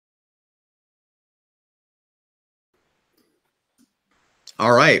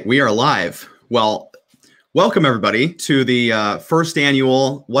All right, we are live. Well, welcome everybody to the first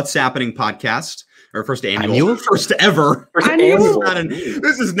annual What's Happening podcast, or first annual? First ever. Annual?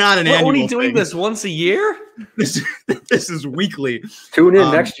 This is not an annual. We're only doing thing. this once a year? This is weekly. Tune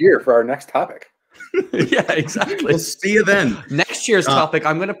in next year for our next topic. Yeah, exactly. We'll see you then. Next year's topic,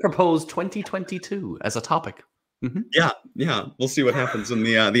 I'm going to propose 2022 as a topic. Mm-hmm. Yeah. We'll see what happens in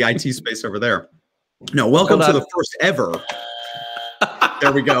the IT space over there. No, welcome to the first ever.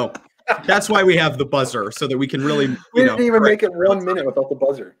 There we go. That's why we have the buzzer, so that we can really. We didn't even make it 1 minute without the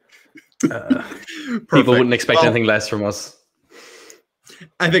buzzer. People wouldn't expect anything less from us.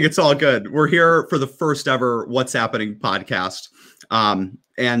 I think it's all good. We're here for the first ever What's Happening podcast.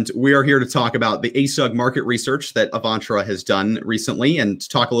 And we are here to talk about the ASUG market research that Avantra has done recently and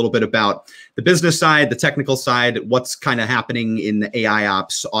talk a little bit about the business side, the technical side, what's kind of happening in the AI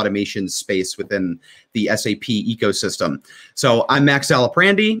ops automation space within the SAP ecosystem. So I'm Max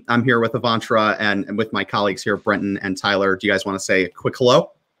Alaprandi. I'm here with Avantra and with my colleagues here, Brenton and Tyler. Do you guys want to say a quick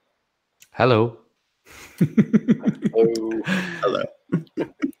hello? Hello. Hello.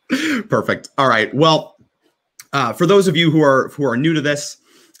 Perfect. All right. Well, for those of you who are new to this,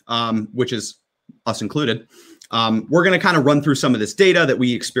 which is us included, we're going to kind of run through some of this data that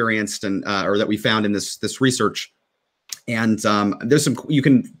we experienced and or that we found in this research. And there's some, you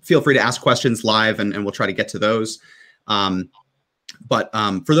can feel free to ask questions live, and we'll try to get to those. But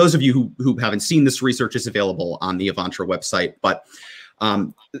for those of you who haven't seen this research, is available on the Avantra website. But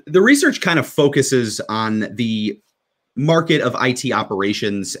the research kind of focuses on the market of IT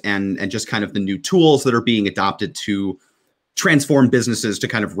operations and just kind of the new tools that are being adopted to transform businesses to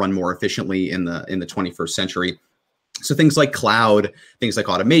kind of run more efficiently in the 21st century. So things like cloud, things like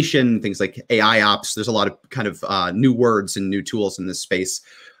automation, things like AI ops. There's a lot of kind of new words and new tools in this space.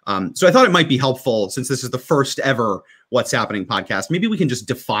 So I thought it might be helpful, since this is the first ever What's Happening podcast. Maybe we can just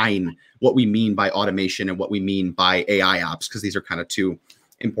define what we mean by automation and what we mean by AI ops, because these are kind of two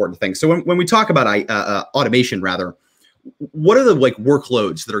important things. So when we talk about automation, rather, what are the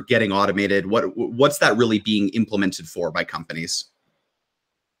workloads that are getting automated? What's that really being implemented for by companies?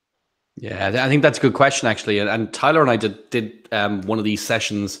 Yeah, I think that's a good question, actually. And Tyler and I did one of these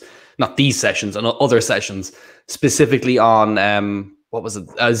sessions, not these sessions, and other sessions, specifically on what was it?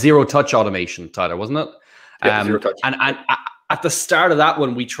 Zero touch automation, Tyler, wasn't it? Yeah, zero touch. And at the start of that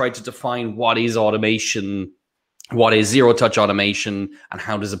one, we tried to define what is automation, what is zero touch automation, and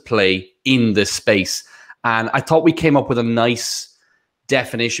how does it play in this space. And I thought we came up with a nice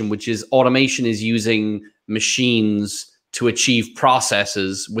definition, which is automation is using machines to achieve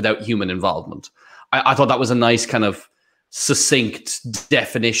processes without human involvement. I thought that was a nice kind of succinct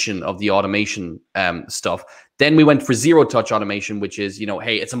definition of the automation stuff. Then we went for zero touch automation, which is,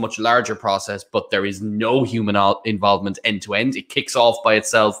 hey, it's a much larger process, but there is no human involvement end to end. It kicks off by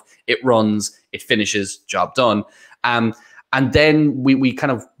itself, it runs, it finishes, job done. And then we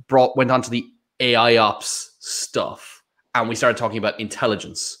kind of went on to the AI ops stuff, and we started talking about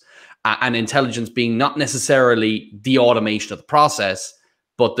intelligence, and intelligence being not necessarily the automation of the process,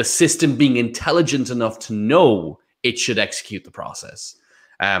 but the system being intelligent enough to know it should execute the process.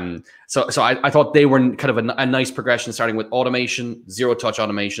 So I thought they were kind of a nice progression, starting with automation, zero touch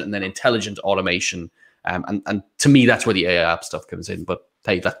automation, and then intelligent automation. And to me, that's where the AI app stuff comes in. But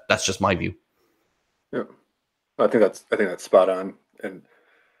hey, that's just my view. Yeah, I think that's spot on. And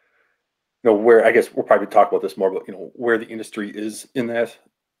where, I guess we'll probably talk about this more, but where the industry is in that,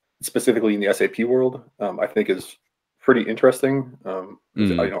 specifically in the SAP world, I think is pretty interesting. Other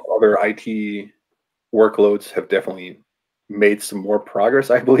IT workloads have definitely made some more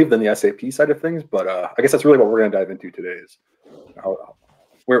progress, I believe, than the SAP side of things. But I guess that's really what we're going to dive into today, is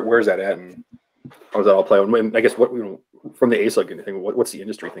where's that at, and how does that all play out? And I guess what from the ASUG thing, what's the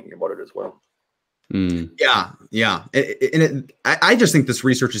industry thinking about it as well? Yeah. I just think this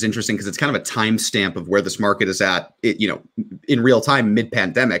research is interesting because it's kind of a timestamp of where this market is at, in real time,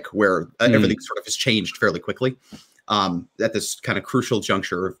 mid-pandemic, where everything sort of has changed fairly quickly at this kind of crucial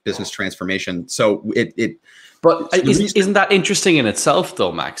juncture of business transformation. So But isn't that interesting in itself,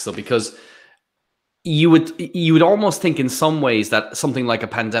 though, Max? Though, because you would almost think in some ways that something like a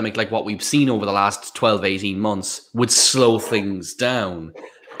pandemic, like what we've seen over the last 12, 18 months, would slow things down.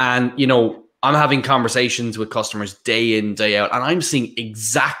 And, I'm having conversations with customers day in, day out, and I'm seeing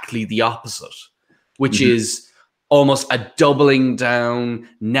exactly the opposite, which is almost a doubling down.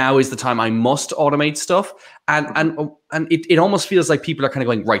 Now is the time I must automate stuff. And it almost feels like people are kind of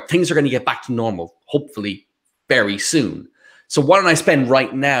going, right, things are going to get back to normal, hopefully very soon. So why don't I spend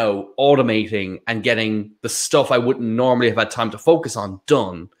right now automating and getting the stuff I wouldn't normally have had time to focus on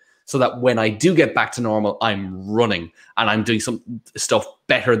done, so that when I do get back to normal, I'm running and I'm doing some stuff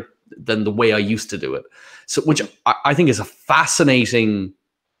better than the way I used to do it. So, which I think is a fascinating,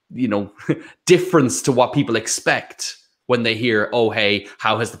 difference to what people expect when they hear, oh, hey,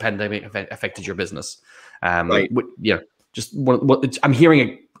 how has the pandemic affected your business? Right. Just what I'm hearing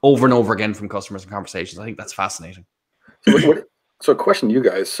it over and over again from customers and conversations. I think that's fascinating. So a question to you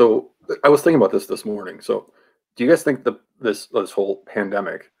guys. So I was thinking about this morning. So do you guys think this whole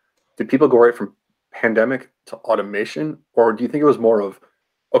pandemic, did people go right from pandemic to automation? Or do you think it was more of,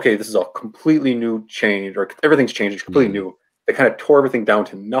 okay, this is a completely new change, or everything's changed, it's completely new. They kind of tore everything down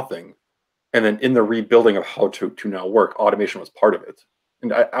to nothing. And then in the rebuilding of how to now work, automation was part of it.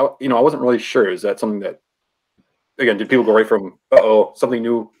 And I wasn't really sure. Is that something that, again, did people go right from, something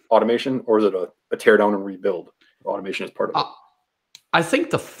new, automation, or is it a tear down and rebuild? Automation is part of it. I think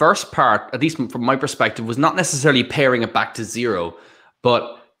the first part, at least from my perspective, was not necessarily paring it back to zero,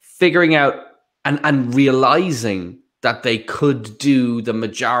 but figuring out and realizing that they could do the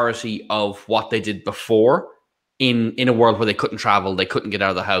majority of what they did before in a world where they couldn't travel, they couldn't get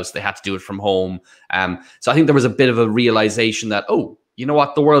out of the house, they had to do it from home. So I think there was a bit of a realization that, oh, you know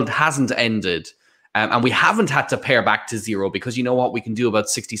what, the world hasn't ended, and we haven't had to pare back to zero, because you know what, we can do about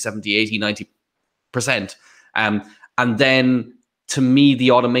 60, 70, 80, 90%. And then to me,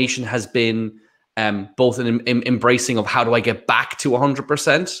 the automation has been both an embracing of how do I get back to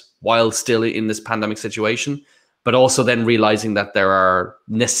 100% while still in this pandemic situation, but also then realizing that there are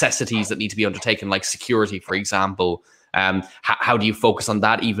necessities that need to be undertaken, like security, for example. How do you focus on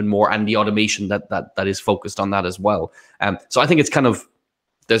that even more, and the automation that is focused on that as well? So I think it's kind of,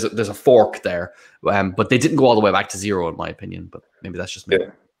 there's a fork there, but they didn't go all the way back to zero, in my opinion. But maybe that's just me.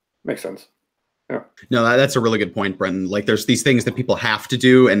 Yeah, makes sense. Yeah. No, that's a really good point, Brenton. Like, there's these things that people have to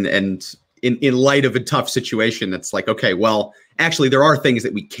do, and in light of a tough situation, it's like, okay, well, actually, there are things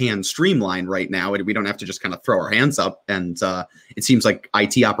that we can streamline right now, and we don't have to just kind of throw our hands up. And it seems like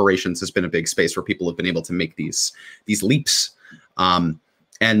IT operations has been a big space where people have been able to make these leaps. And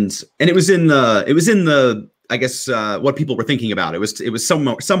it was in the I guess what people were thinking about. It was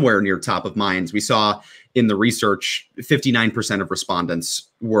somewhere near top of minds. We saw in the research, 59% of respondents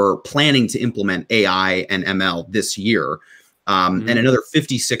were planning to implement AI and ML this year. And another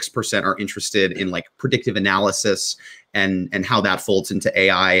 56% are interested in like predictive analysis and how that folds into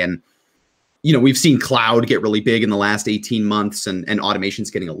AI. And, we've seen cloud get really big in the last 18 months, and automation's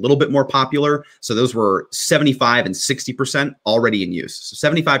getting a little bit more popular. So those were 75 and 60% already in use. So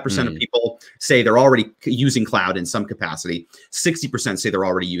 75% of people say they're already using cloud in some capacity. 60% say they're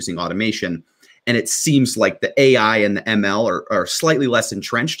already using automation. And it seems like the AI and the ML are slightly less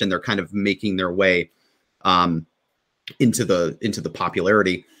entrenched, and they're kind of making their way into the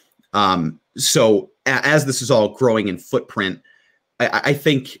popularity. So as this is all growing in footprint, I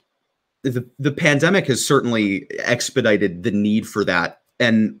think the pandemic has certainly expedited the need for that.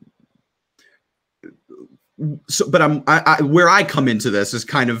 And so, but where I come into this is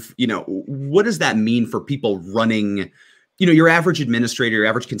kind of, what does that mean for people running, your average administrator, your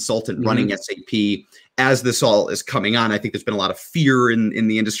average consultant running SAP as this all is coming on? I think there's been a lot of fear in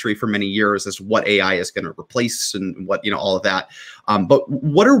the industry for many years as what AI is going to replace and what, all of that. But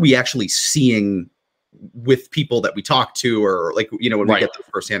what are we actually seeing with people that we talk to, or like, when we get those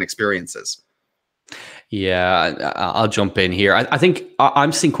firsthand experiences? Yeah, I'll jump in here. I think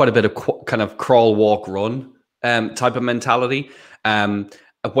I'm seeing quite a bit of kind of crawl, walk, run type of mentality,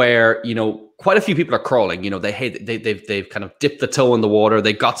 where, quite a few people are crawling. They've kind of dipped the toe in the water.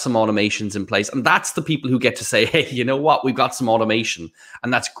 They've got some automations in place, and that's the people who get to say, hey, you know what, we've got some automation,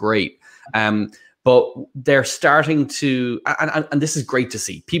 and that's great. But they're starting to, and this is great to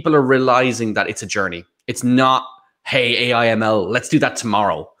see. People are realizing that it's a journey. It's not, hey, AI, ML, let's do that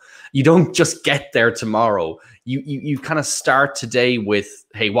tomorrow. You don't just get there tomorrow. You kind of start today with,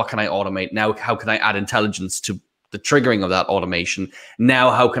 hey, what can I automate? Now, how can I add intelligence to the triggering of that automation?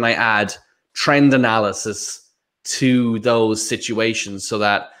 Now, how can I add trend analysis to those situations so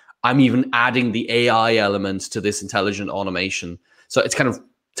that I'm even adding the AI element to this intelligent automation? So it's kind of,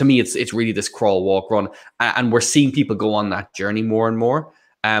 to me, it's really this crawl, walk, run, and we're seeing people go on that journey more and more.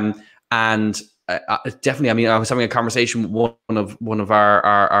 Definitely, I mean, I was having a conversation with one of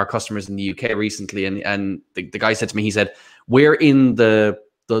our customers in the UK recently, and the guy said to me, he said, we're in the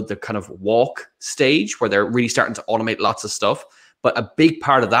kind of walk stage where they're really starting to automate lots of stuff. But a big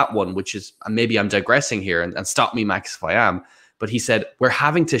part of that one, which is, and maybe I'm digressing here, and stop me, Max, if I am, but he said, we're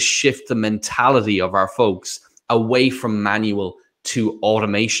having to shift the mentality of our folks away from manual to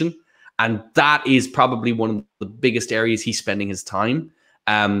automation. And that is probably one of the biggest areas he's spending his time,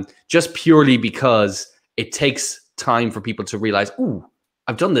 just purely because it takes time for people to realize, ooh,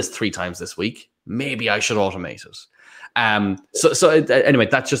 I've done this 3 times this week. Maybe I should automate it. Anyway,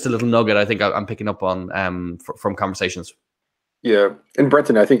 that's just a little nugget I think I'm picking up on from conversations. Yeah, and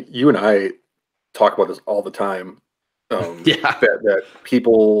Brenton, I think you and I talk about this all the time. That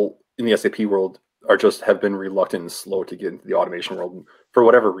people in the SAP world have been reluctant and slow to get into the automation world for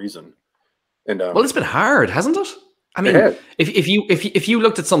whatever reason. And well, it's been hard, hasn't it? I mean, if you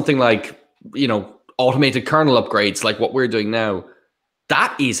looked at something like, you know, automated kernel upgrades like what we're doing now,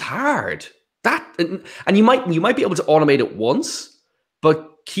 that is hard. And you might be able to automate it once,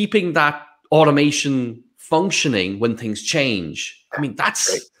 but keeping that automation functioning when things change, I mean,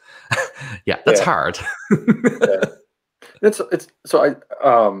 that's hard.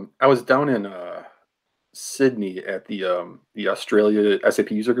 I was down in Sydney at the Australia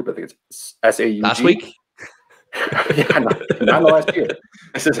SAP user group. I think it's SAUG. Last week? Yeah, not last year.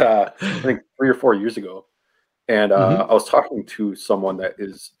 This is I think 3 or 4 years ago. And I was talking to someone that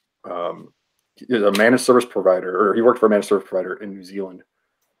is a managed service provider, or he worked for a managed service provider in New Zealand.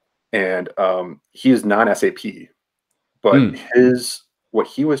 And he is non-SAP, but what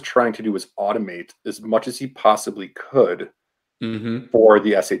he was trying to do was automate as much as he possibly could for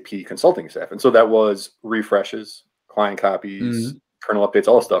the SAP consulting staff. And so that was refreshes, client copies, kernel updates,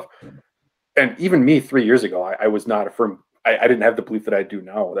 all this stuff. And even me 3 years ago, I was not a firm. I didn't have the belief that I do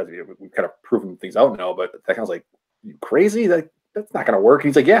now. That we've kind of proven things out now, but that kind of was like, you crazy? That's not going to work. And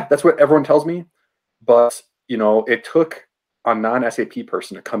he's like, yeah, that's what everyone tells me. But, you know, it took a non-SAP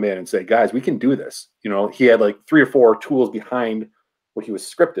person to come in and say, guys, we can do this. You know, he had like 3 or 4 tools behind what he was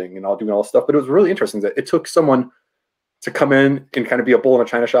scripting and all doing all this stuff. But it was really interesting that it took someone to come in and kind of be a bull in a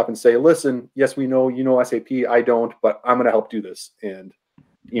china shop and say, listen, yes, we know, you know, SAP, I don't, but I'm going to help do this. And,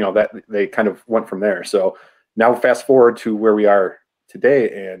 you know, that they kind of went from there. So now fast forward to where we are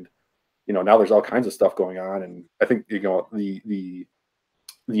today. And, you know, now there's all kinds of stuff going on. And I think, you know, the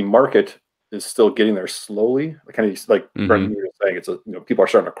market is still getting there slowly. Kind of like Brendan was saying, it's people are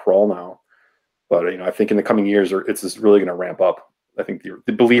starting to crawl now. But, you know, I think in the coming years, it's just really going to ramp up. I think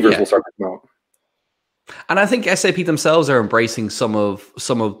the believers will start to come out. And I think SAP themselves are embracing some of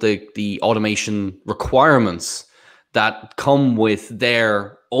the automation requirements that come with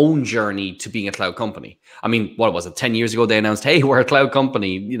their own journey to being a cloud company. I mean, what was it? 10 years ago, they announced, hey, we're a cloud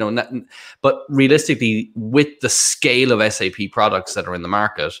company, you know, but realistically, with the scale of SAP products that are in the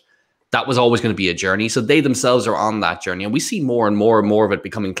market, that was always going to be a journey. So they themselves are on that journey. And we see more and more and more of it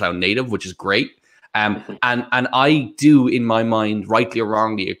becoming cloud native, which is great. And I do, in my mind, rightly or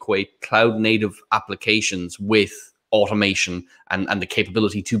wrongly, equate cloud native applications with automation and the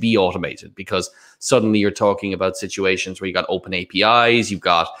capability to be automated, because suddenly you're talking about situations where you got open APIs, you've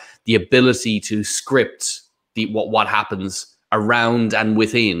got the ability to script what happens around and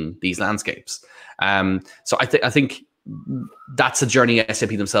within these landscapes. So I think that's a journey SAP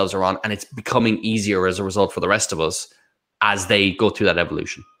themselves are on, and it's becoming easier as a result for the rest of us as they go through that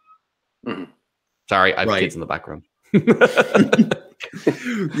evolution. Sorry, I have kids in the background.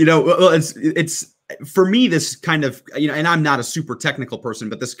 You know, well, it's for me, this kind of, you know, and I'm not a super technical person,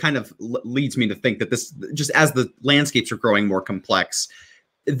 but this kind of leads me to think that this, just as the landscapes are growing more complex,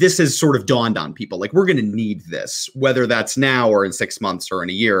 this has sort of dawned on people. Like, we're going to need this, whether that's now or in 6 months or in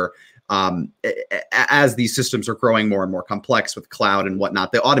a year. As these systems are growing more and more complex with cloud and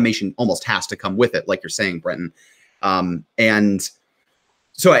whatnot, the automation almost has to come with it, like you're saying, Brenton.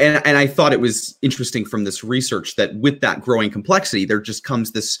 So I thought it was interesting from this research that with that growing complexity, there just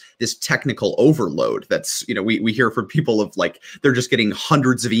comes this technical overload. That's, you know, we hear from people of like, they're just getting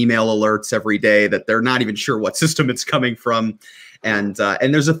hundreds of email alerts every day that they're not even sure what system it's coming from. And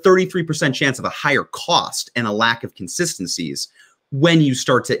there's a 33% chance of a higher cost and a lack of consistencies when you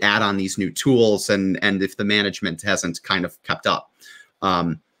start to add on these new tools and if the management hasn't kind of kept up.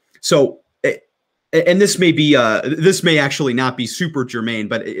 And this may actually not be super germane,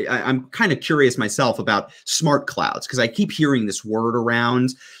 but I'm kind of curious myself about smart clouds, because I keep hearing this word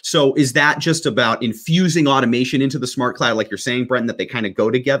around. So is that just about infusing automation into the smart cloud, like you're saying, Brenton, that they kind of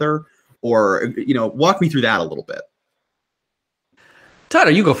go together? Or, you know, walk me through that a little bit.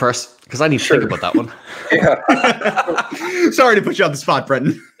 Tyler, you go first, because I need to think about that one. Sorry to put you on the spot,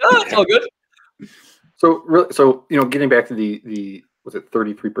 Brenton. Oh, it's all good. So you know, getting back to the was it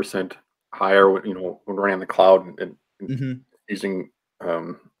 33% higher, you know, when running on the cloud and using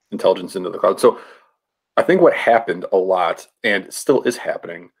intelligence into the cloud. So I think what happened a lot, and still is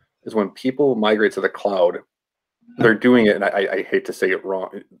happening, is when people migrate to the cloud, they're doing it, and I hate to say it wrong,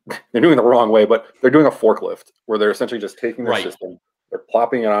 they're doing it the wrong way, but they're doing a forklift where they're essentially just taking their system, they're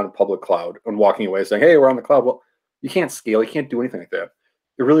plopping it on a public cloud and walking away saying, hey, we're on the cloud. Well, you can't scale, you can't do anything like that.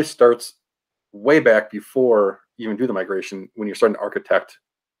 It really starts way back before even do the migration when you're starting to architect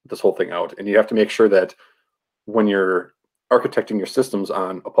this whole thing out. And you have to make sure that when you're architecting your systems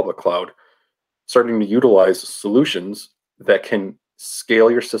on a public cloud, starting to utilize solutions that can scale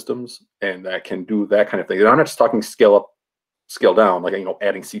your systems and that can do that kind of thing. And I'm not just talking scale up, scale down, like,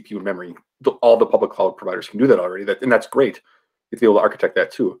 adding CPU and memory. All the public cloud providers can do that already. And that's great if you're able to architect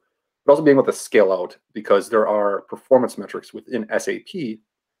that too. But also being able to scale out, because there are performance metrics within SAP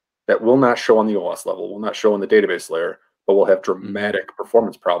that will not show on the OS level, will not show in the database layer, but will have dramatic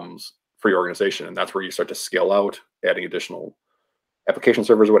performance problems for your organization. And that's where you start to scale out, adding additional application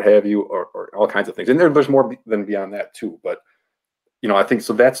servers or what have you, or all kinds of things. And there's more than beyond that too. But I think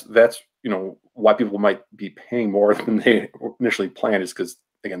so that's why people might be paying more than they initially planned, is because,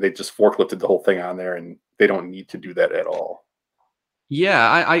 again, they just forklifted the whole thing on there and they don't need to do that at all.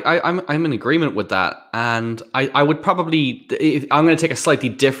 Yeah, I'm in agreement with that. And I would probably, I'm going to take a slightly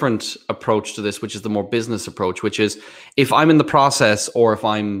different approach to this, which is the more business approach, which is if I'm in the process or if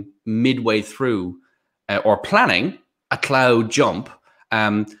I'm midway through or planning a cloud jump,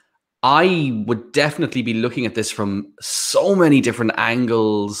 I would definitely be looking at this from so many different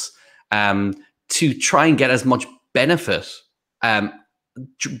angles to try and get as much benefit,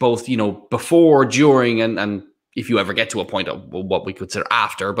 both, before, during, and if you ever get to a point of what we consider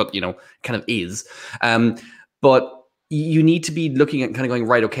after, but, kind of is. But you need to be looking at kind of going,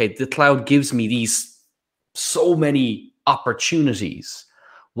 right, okay, the cloud gives me these so many opportunities.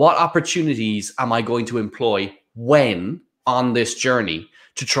 What opportunities am I going to employ when on this journey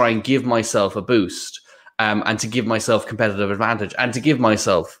to try and give myself a boost, and to give myself competitive advantage, and to give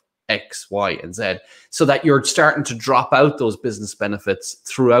myself X, Y, and Z, so that you're starting to drop out those business benefits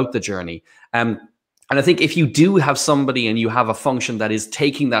throughout the journey. And I think if you do have somebody and you have a function that is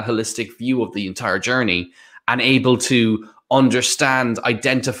taking that holistic view of the entire journey and able to understand,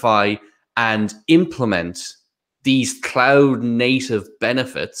 identify, and implement these cloud native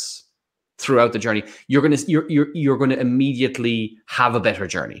benefits throughout the journey, you're going to immediately have a better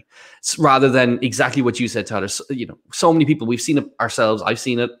journey, rather than exactly what you said, Tyler. So many people, we've seen it ourselves. I've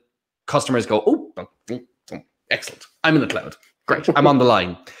seen it. Customers go, oh, excellent, I'm in the cloud. Great, I'm on the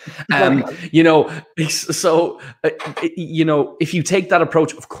line. If you take that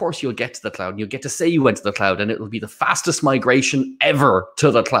approach, of course you'll get to the cloud. You'll get to say you went to the cloud, and it will be the fastest migration ever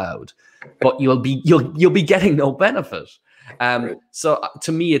to the cloud. But you'll be getting no benefit. So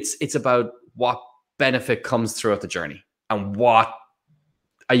to me, it's about what benefit comes throughout the journey, and what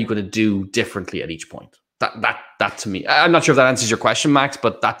are you going to do differently at each point. That to me, I'm not sure if that answers your question, Max,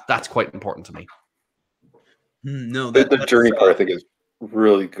 but that's quite important to me. No, the journey part I think is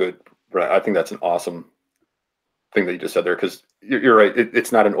really good. I think that's an awesome thing that you just said there, because you're right.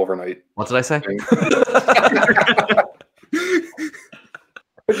 It's not an overnight. What did I say?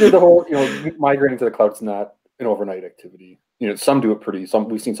 The whole, migrating to the cloud is not an overnight activity. Some do it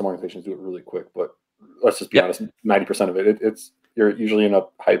we've seen some organizations do it really quick, but let's just be honest, 90% of it's you're usually in a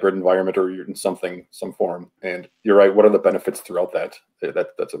hybrid environment, or you're in some form. And you're right. What are the benefits throughout that?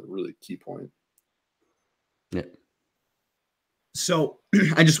 That's a really key point. Yeah. So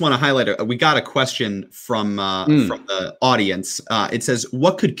I just want to highlight, we got a question from the audience. It says,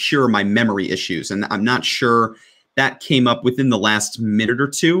 what could cure my memory issues? And I'm not sure that came up within the last minute or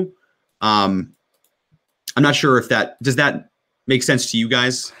two. I'm not sure if does that make sense to you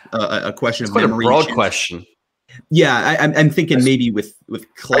guys? A question of memory. Quite a broad issues? Question. Yeah, I'm thinking maybe with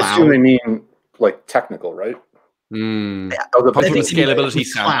cloud. I assume they mean like technical, right? Mm. Yeah, from the scalability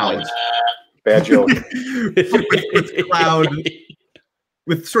standpoint. Bad joke.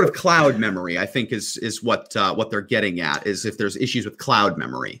 with sort of cloud memory, I think is what they're getting at, is if there's issues with cloud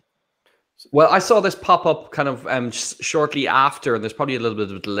memory. Well, I saw this pop up kind of shortly after, and there's probably a little bit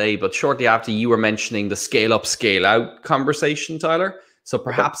of a delay, but shortly after you were mentioning the scale up, scale out conversation, Tyler. So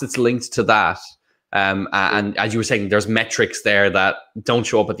perhaps it's linked to that. And as you were saying, there's metrics there that don't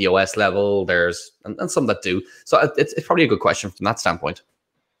show up at the OS level. And some that do. So it's probably a good question from that standpoint.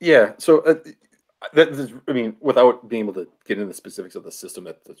 Yeah. So without being able to get into the specifics of the system,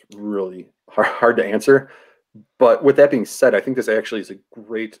 that's really hard to answer. But with that being said, I think this actually is a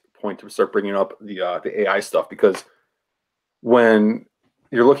great point to start bringing up the AI stuff, because when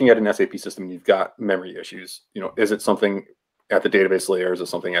you're looking at an SAP system, you've got memory issues. Is it something at the database layer? Is it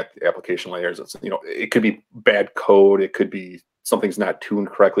something at the application layers? It could be bad code. It could be something's not tuned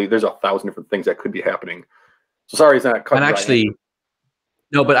correctly. There's 1,000 different things that could be happening. So sorry, it's not cut. And actually,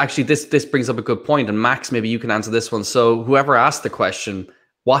 no, but actually, this brings up a good point. And Max, maybe you can answer this one. So whoever asked the question,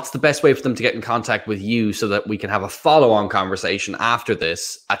 what's the best way for them to get in contact with you so that we can have a follow-on conversation after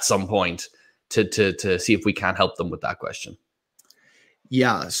this at some point to see if we can help them with that question?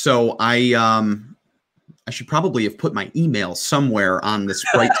 Yeah. So I should probably have put my email somewhere on this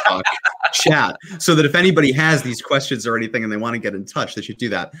Bright Talk chat, so that if anybody has these questions or anything and they want to get in touch, they should do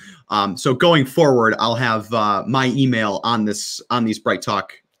that. So going forward, I'll have my email on these Bright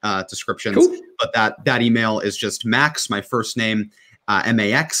Talk descriptions. Cool. But that email is just Max, my first name,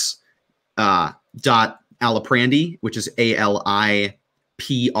 MAX dot Aliprandi, which is ALIPRANDI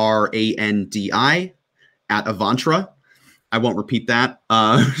at Avantra. I won't repeat that,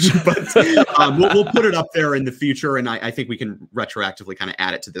 but we'll put it up there in the future, and I think we can retroactively kind of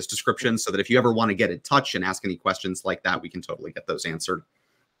add it to this description, so that if you ever want to get in touch and ask any questions like that, we can totally get those answered.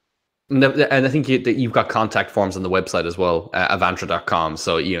 And I think you've got contact forms on the website as well, avantra.com.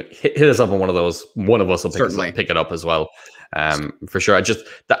 So hit us up on one of those. One of us will pick it up as well, for sure. I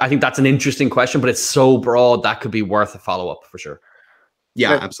think that's an interesting question, but it's so broad that could be worth a follow up for sure.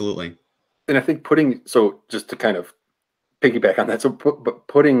 Yeah, absolutely. And I think just to kind of piggyback on that, but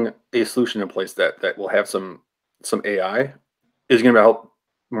putting a solution in place that will have some AI is going to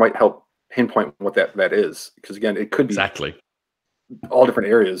might help pinpoint what that is, because again, it could be exactly all different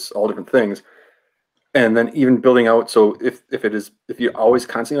areas, all different things, and then even building out. So if you're always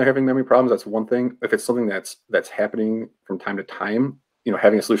constantly having memory problems, that's one thing. If it's something that's happening from time to time,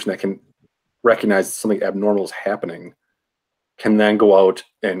 having a solution that can recognize something abnormal is happening, can then go out,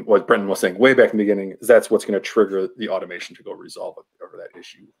 and what Brenton was saying way back in the beginning is that's what's going to trigger the automation to go resolve whatever that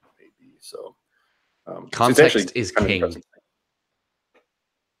issue may be. So context is king. What's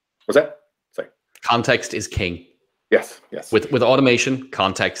that? Sorry. Context is king. Yes. With automation,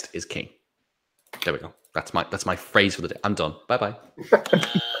 context is king. There we go. That's my phrase for the day. I'm done. Bye-bye.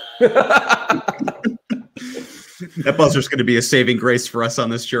 That buzzer's going to be a saving grace for us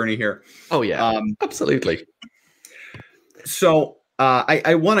on this journey here. Oh yeah, absolutely. So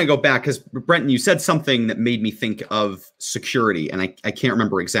I want to go back, because Brenton, you said something that made me think of security, and I can't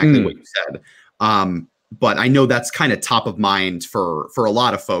remember exactly what you said. But I know that's kind of top of mind for a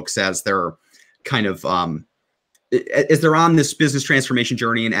lot of folks as they're kind of as they're on this business transformation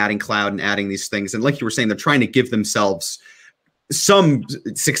journey and adding cloud and adding these things. And like you were saying, they're trying to give themselves some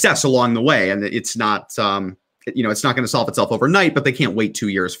success along the way. And it's not, it's not going to solve itself overnight, but they can't wait 2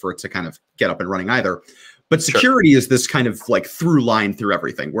 years for it to kind of get up and running either. But security is this kind of like through line through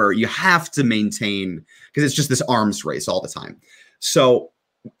everything, where you have to maintain, because it's just this arms race all the time. So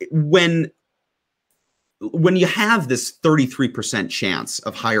when you have this 33% chance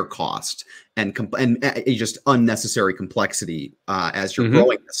of higher cost and just unnecessary complexity as you're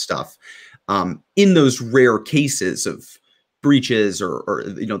growing this stuff, in those rare cases of breaches or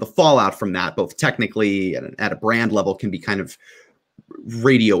the fallout from that, both technically and at a brand level, can be kind of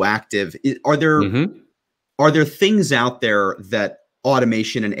radioactive. Are there things out there that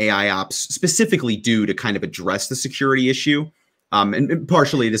automation and AI ops specifically do to kind of address the security issue? And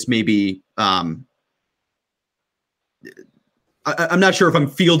partially this may be, I'm not sure if I'm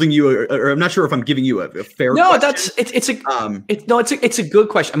fielding you, or I'm not sure if I'm giving you a fair. No, question. it's a good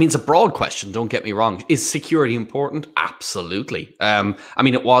question. I mean, it's a broad question. Don't get me wrong. Is security important? Absolutely. I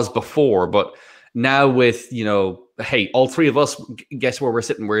mean, it was before, but now with hey, all three of us, guess where we're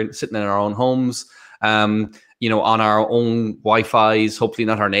sitting? We're sitting in our own homes. On our own Wi-Fi's, hopefully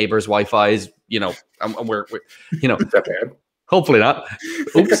not our neighbors' Wi-Fi's. And we're hopefully not.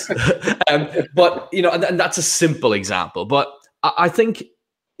 Oops. But and that's a simple example. But I think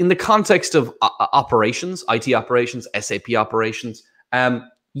in the context of operations, IT operations, SAP operations,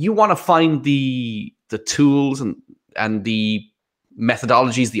 you want to find the tools and the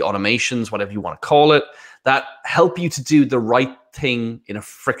methodologies, the automations, whatever you want to call it, that help you to do the right thing in a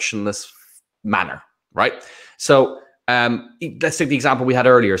frictionless manner, right? So let's take the example we had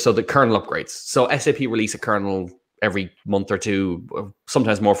earlier. So the kernel upgrades. So SAP release a kernel every month or two,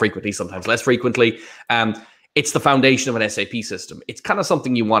 sometimes more frequently, sometimes less frequently. It's the foundation of an SAP system. It's kind of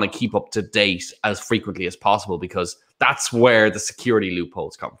something you want to keep up to date as frequently as possible, because that's where the security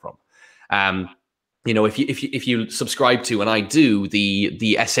loopholes come from. If you subscribe to, and I do,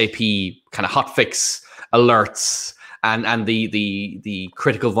 the SAP kind of hotfix alerts and the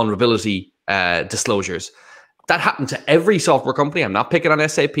critical vulnerability disclosures, that happened to every software company. I'm not picking on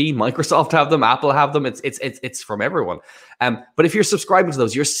SAP. Microsoft have them. Apple have them. It's from everyone. But if you're subscribing to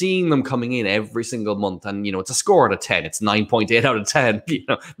those, you're seeing them coming in every single month. And, it's a score out of 10. It's 9.8 out of 10,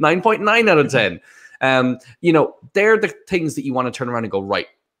 9.9 out of 10. They're the things that you want to turn around and go, right,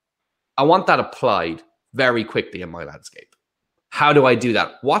 I want that applied very quickly in my landscape. How do I do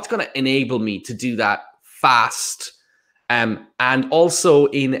that? What's going to enable me to do that fast? And also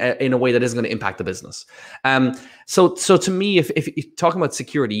in a way that isn't going to impact the business. So to me, if you're talking about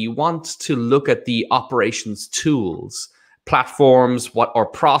security, you want to look at the operations tools, platforms, or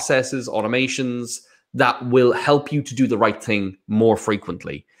processes, automations that will help you to do the right thing more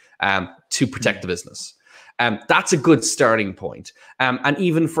frequently to protect the business. That's a good starting point. And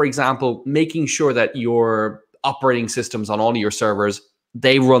even, for example, making sure that your operating systems on all of your servers,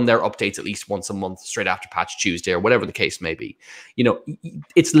 they run their updates at least once a month, straight after Patch Tuesday or whatever the case may be. You know,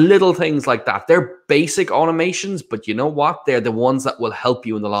 it's little things like that. They're basic automations, but you know what? They're the ones that will help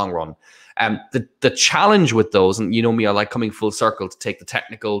you in the long run. The challenge with those, and you know me, I like coming full circle to take the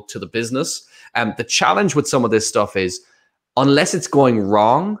technical to the business. The challenge with some of this stuff is, unless it's going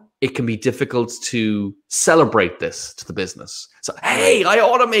wrong, it can be difficult to celebrate this to the business. So, hey, I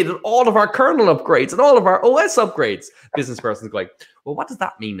automated all of our kernel upgrades and all of our OS upgrades. Business person's going, well, what does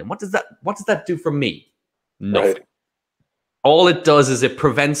that mean? And what does that do for me? Nothing. Right. All it does is it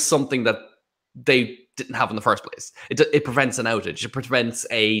prevents something that they didn't have in the first place. It prevents an outage. It prevents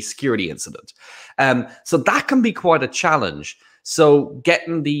a security incident. So that can be quite a challenge. So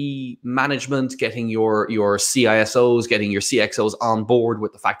getting the management, getting your CISOs, getting your CXOs on board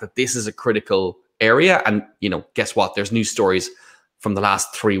with the fact that this is a critical area. And, you know, guess what? There's news stories from the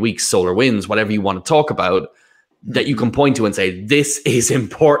last 3 weeks, SolarWinds, whatever you want to talk about, that you can point to and say, this is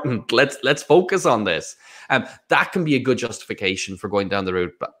important. Let's focus on this. That can be a good justification for going down the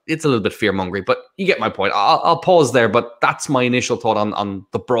route, but it's a little bit fear-mongering. But you get my point. I'll pause there, but that's my initial thought on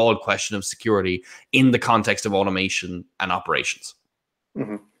the broad question of security in the context of automation and operations.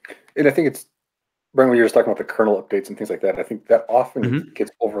 Mm-hmm. And I think it's, Brent, when you were just talking about the kernel updates and things like that, I think that often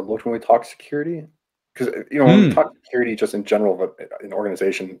gets overlooked when we talk security. Because, you know, when we talk security just in general of an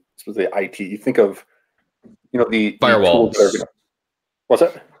organization, specifically IT, you think of, you know, the firewalls. What's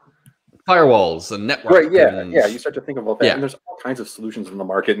that? Firewalls and network. Right, yeah, yeah. You start to think about that, and there's all kinds of solutions in the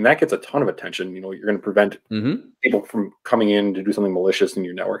market, and that gets a ton of attention. You know, you're going to prevent people from coming in to do something malicious in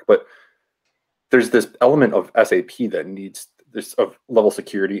your network, but there's this element of SAP that needs this of level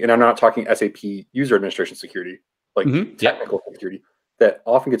security, and I'm not talking SAP user administration security, like technical security, that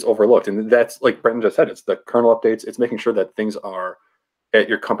often gets overlooked, and that's like Brendan just said. It's the kernel updates. It's making sure that things are at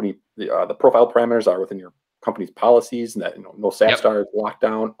your company, the profile parameters are within your company's policies, and that, you know, no SAP stars,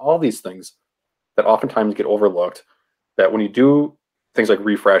 lockdown, all these things that oftentimes get overlooked, that when you do things like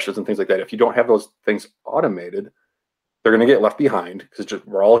refreshes and things like that, if you don't have those things automated, they're going to get left behind, because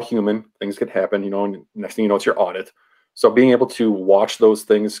we're all human. Things could happen, you know, and next thing you know, it's your audit. So being able to watch those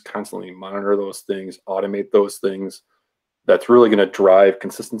things, constantly monitor those things, automate those things, that's really going to drive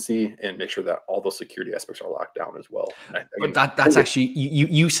consistency and make sure that all those security aspects are locked down as well. But that's actually,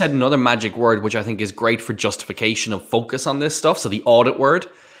 you said another magic word, which I think is great for justification of focus on this stuff. So the audit word,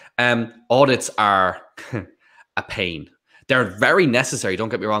 audits are a pain. They're very necessary. Don't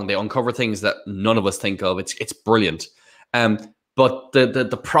get me wrong. They uncover things that none of us think of. It's brilliant. But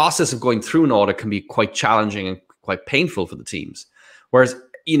the process of going through an audit can be quite challenging and quite painful for the teams. Whereas,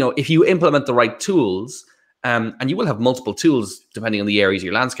 you know, if you implement the right tools, and you will have multiple tools depending on the areas of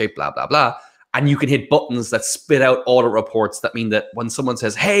your landscape, blah, blah, blah. And you can hit buttons that spit out audit reports that mean that when someone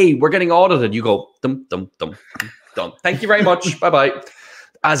says, hey, we're getting audited, you go, dum, dum, dum, done. Thank you very much. Bye-bye.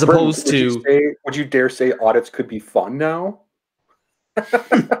 As opposed to... would you dare say audits could be fun now?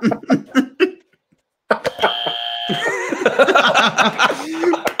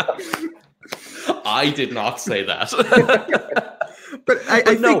 I did not say that. But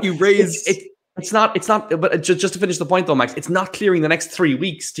I think you raised... It's not, but just to finish the point though, Max, it's not clearing the next 3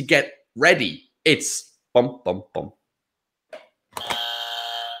 weeks to get ready. It's bum, bum, bum.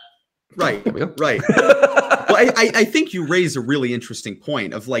 Right, right. Well, I think you raise a really interesting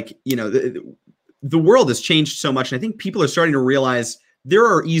point of, like, you know, the world has changed so much, and I think people are starting to realize there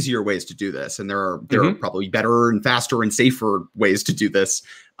are easier ways to do this, and there are probably better and faster and safer ways to do this.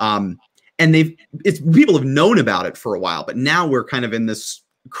 And people have known about it for a while, but now we're kind of in this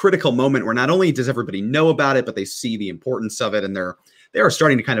critical moment where not only does everybody know about it, but they see the importance of it, and they are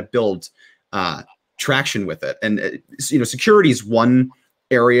starting to kind of build traction with it. And you know, security is one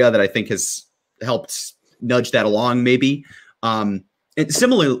area that I think has helped nudge that along, maybe. And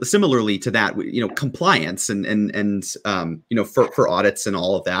similarly to that, you know, compliance and you know, for audits and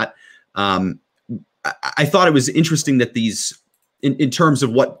all of that. I thought it was interesting that these, in terms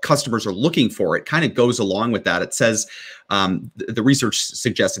of what customers are looking for, it kind of goes along with that. It says the research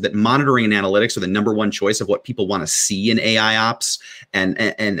suggested that monitoring and analytics are the #1 choice of what people want to see in AI ops, and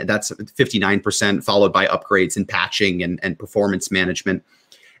that's 59%, followed by upgrades and patching and performance management.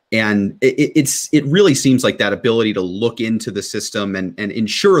 And it really seems like that ability to look into the system and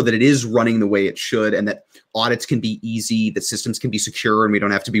ensure that it is running the way it should, and that audits can be easy, that systems can be secure, and we don't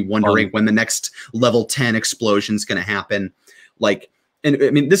have to be wondering when the next level 10 explosion is going to happen. Like, and I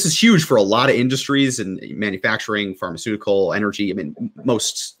mean, this is huge for a lot of industries, and manufacturing, pharmaceutical, energy. I mean,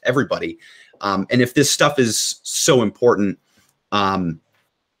 most everybody. And if this stuff is so important,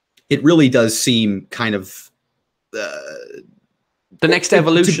 it really does seem kind of the next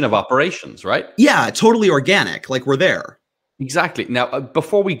evolution of operations, right? Yeah, totally organic. Like we're there. Exactly. Now,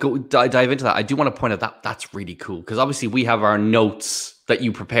 before we go dive into that, I do want to point out that that's really cool, because obviously we have our notes that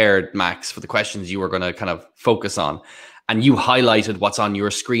you prepared, Max, for the questions you were going to kind of focus on. And you highlighted what's on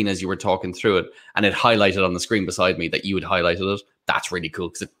your screen as you were talking through it. And it highlighted on the screen beside me that you had highlighted it. That's really cool,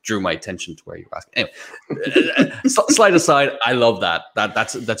 because it drew my attention to where you were asking. Anyway, slide aside. I love that.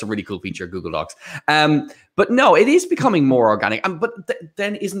 That's a really cool feature of Google Docs. But no, it is becoming more organic. But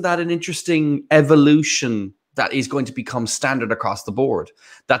then isn't that an interesting evolution that is going to become standard across the board?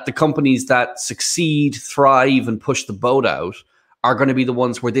 That the companies that succeed, thrive, and push the boat out are going to be the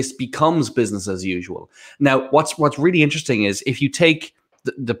ones where this becomes business as usual. Now, what's really interesting is if you take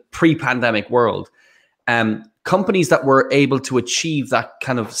the pre-pandemic world, companies that were able to achieve that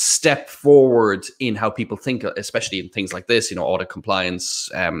kind of step forward in how people think, especially in things like this, audit compliance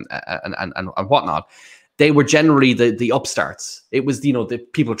and whatnot, they were generally the upstarts. It was, the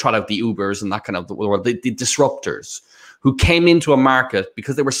people who tried out the Ubers and that kind of the world, the disruptors who came into a market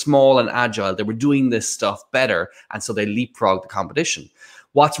because they were small and agile. They were doing this stuff better, and so they leapfrogged the competition.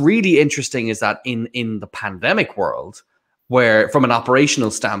 What's really interesting is that in the pandemic world, where from an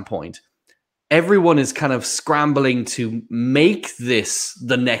operational standpoint, everyone is kind of scrambling to make this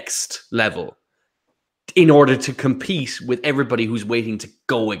the next level in order to compete with everybody who's waiting to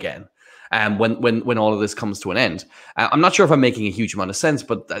go again. When all of this comes to an end. I'm not sure if I'm making a huge amount of sense,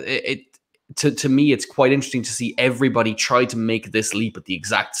 but to me, it's quite interesting to see everybody try to make this leap at the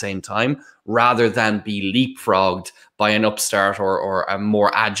exact same time, rather than be leapfrogged by an upstart or a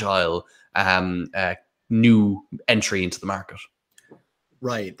more agile new entry into the market.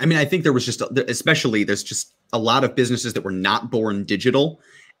 Right. I mean, I think there was just, especially there's just a lot of businesses that were not born digital.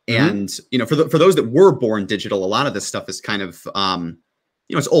 And, for those that were born digital, a lot of this stuff is kind of,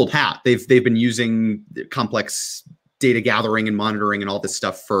 it's old hat. They've been using complex data gathering and monitoring and all this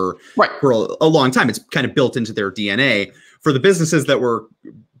stuff for a long time. It's kind of built into their DNA. For the businesses that were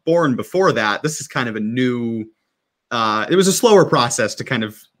born before that, this is kind of a new, it was a slower process to kind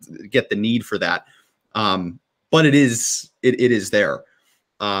of get the need for that. But it is there.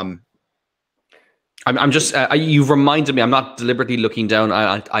 I'm just, you've reminded me, I'm not deliberately looking down.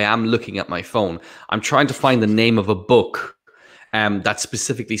 I am looking at my phone. I'm trying to find the name of a book that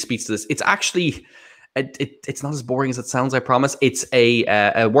specifically speaks to this. It's actually, it's not as boring as it sounds, I promise. It's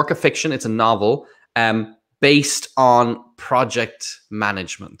a work of fiction. It's a novel based on project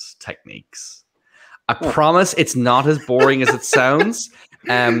management techniques. I promise it's not as boring as it sounds.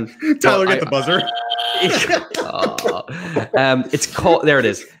 Tyler, get the buzzer. It's called, there it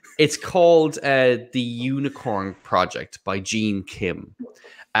is. It's called The Unicorn Project by Gene Kim.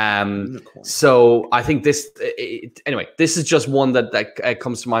 So I think this, anyway, this is just one that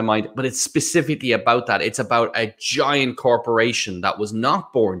comes to my mind, but it's specifically about that. It's about a giant corporation that was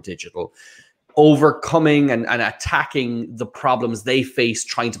not born digital, overcoming and attacking the problems they face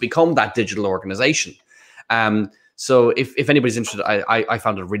trying to become that digital organization. So if anybody's interested, I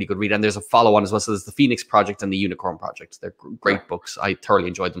found it a really good read, and there's a follow-on as well. So there's the Phoenix Project and the Unicorn Project. They're great books. I thoroughly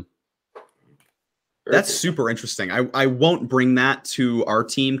enjoyed them. That's super interesting. I won't bring that to our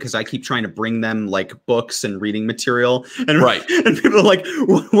team because I keep trying to bring them like books and reading material. And and people are like,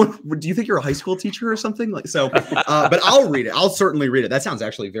 what, do you think you're a high school teacher or something? Like so. But I'll read it. I'll certainly read it. That sounds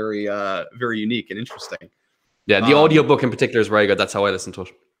actually very very unique and interesting. Yeah, the audiobook in particular is very good. That's how I listen to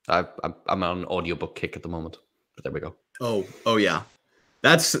it. I'm on an audiobook kick at the moment. But there we go. Oh yeah.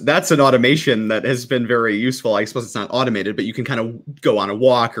 That's an automation that has been very useful. I suppose it's not automated, but you can kind of go on a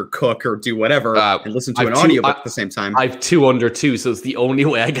walk or cook or do whatever and listen to an audiobook at the same time. I have 2 under 2, so it's the only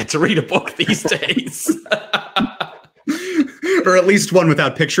way I get to read a book these days. Or at least one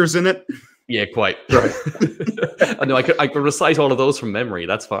without pictures in it. Yeah, quite. Right. I know I could recite all of those from memory.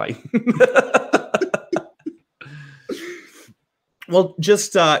 That's fine. Well,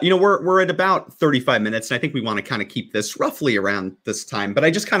 just, we're at about 35 minutes, and I think we want to kind of keep this roughly around this time, but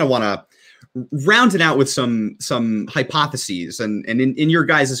I just kind of want to round it out with some hypotheses and in your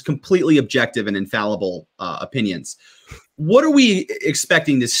guys' completely objective and infallible opinions. What are we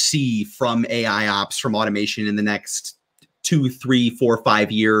expecting to see from AI ops, from automation in the next 2, 3, 4,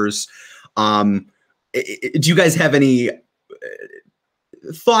 5 years? Do you guys have any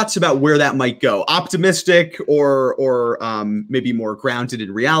thoughts about where that might go? Optimistic or maybe more grounded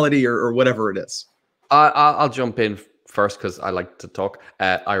in reality or whatever it is? I'll jump in first because I like to talk,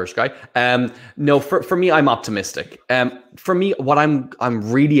 Irish guy. No, for me, I'm optimistic. For me, what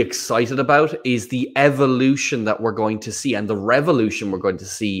I'm really excited about is the evolution that we're going to see and the revolution we're going to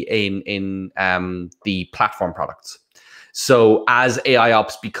see in the platform products. So as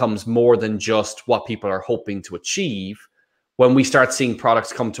AIOps becomes more than just what people are hoping to achieve, when we start seeing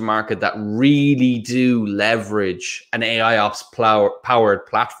products come to market that really do leverage an AIOps powered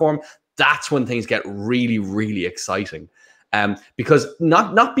platform, that's when things get really, really exciting. Because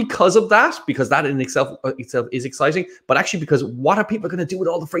not because of that, because that in itself is exciting, but actually because what are people going to do with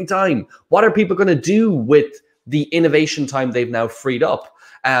all the free time? What are people going to do with the innovation time they've now freed up?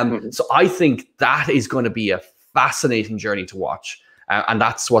 So I think that is going to be a fascinating journey to watch, and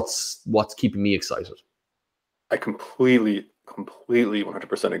that's what's keeping me excited. I completely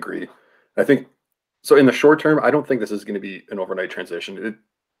 100% agree. I think so. In the short term, I don't think this is going to be an overnight transition.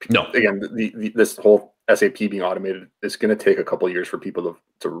 No. Again, this whole SAP being automated is going to take a couple of years for people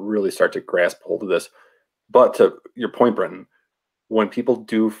to really start to grasp hold of this. But to your point, Brendan, when people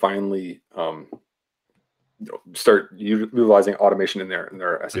do finally start utilizing automation in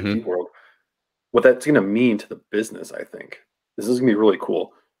their SAP world, what that's going to mean to the business, I think this is going to be really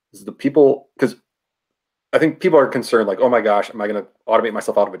cool. Is the people, because I think people are concerned, like, oh my gosh, am I going to automate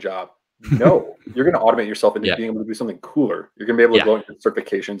myself out of a job? No, you're going to automate yourself into being able to do something cooler. You're going to be able to go into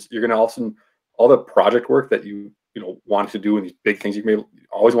certifications. You're going to also, all the project work that you wanted to do and these big things you may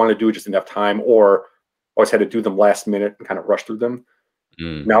always wanted to do, just didn't have time, or always had to do them last minute and kind of rush through them.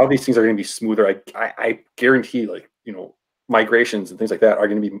 Now these things are going to be smoother. I guarantee, like, migrations and things like that are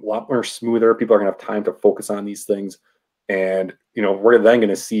going to be a lot more smoother. People are going to have time to focus on these things, and we're then going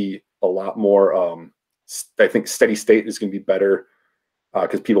to see a lot more. I think steady state is going to be better.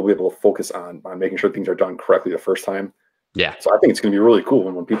 Because people will be able to focus on making sure things are done correctly the first time. Yeah. So I think it's going to be really cool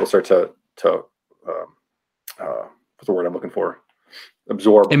when people start to what's the word I'm looking for?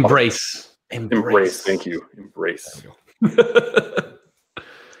 Absorb. Embrace. Thank you. Embrace.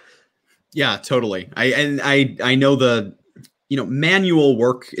 Yeah, totally. I know the manual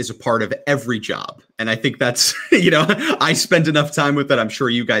work is a part of every job. And I think that's, I spend enough time with it. I'm sure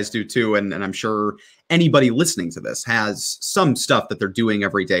you guys do too. And I'm sure anybody listening to this has some stuff that they're doing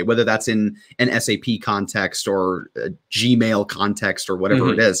every day, whether that's in an SAP context or a Gmail context or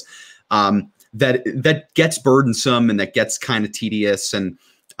whatever it is, that gets burdensome and that gets kind of tedious. And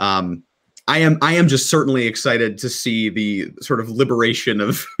I am just certainly excited to see the sort of liberation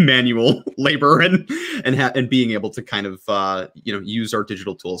of manual labor and being able to kind of use our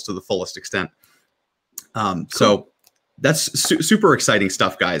digital tools to the fullest extent. Cool. So that's super exciting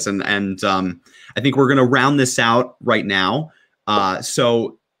stuff, guys. And I think we're going to round this out right now.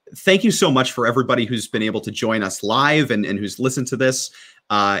 So thank you so much for everybody who's been able to join us live and who's listened to this.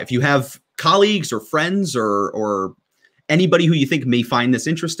 If you have colleagues or friends or anybody who you think may find this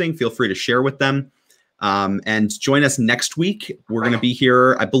interesting, feel free to share with them. And join us next week. We're going to be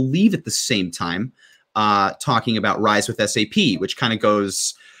here, I believe, at the same time, talking about Rise with SAP, which kind of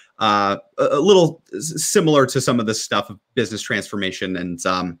goes a little similar to some of the stuff of business transformation. And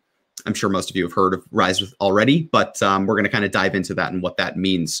I'm sure most of you have heard of Rise with already, but we're going to kind of dive into that and what that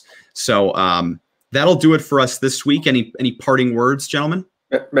means. So that'll do it for us this week. Any parting words, gentlemen?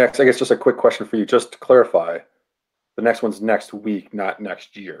 Max, I guess just a quick question for you, just to clarify. The next one's next week, not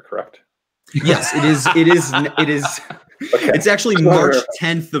next year, correct? Yes, it is. Okay. It's actually March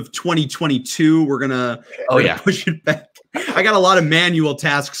 10th of 2022. We're gonna push it back. I got a lot of manual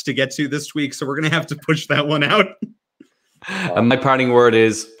tasks to get to this week, so we're gonna have to push that one out. And my parting word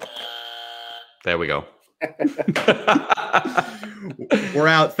is, there we go. We're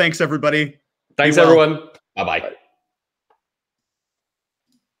out. Thanks, everybody. Thanks, everyone. Bye-bye.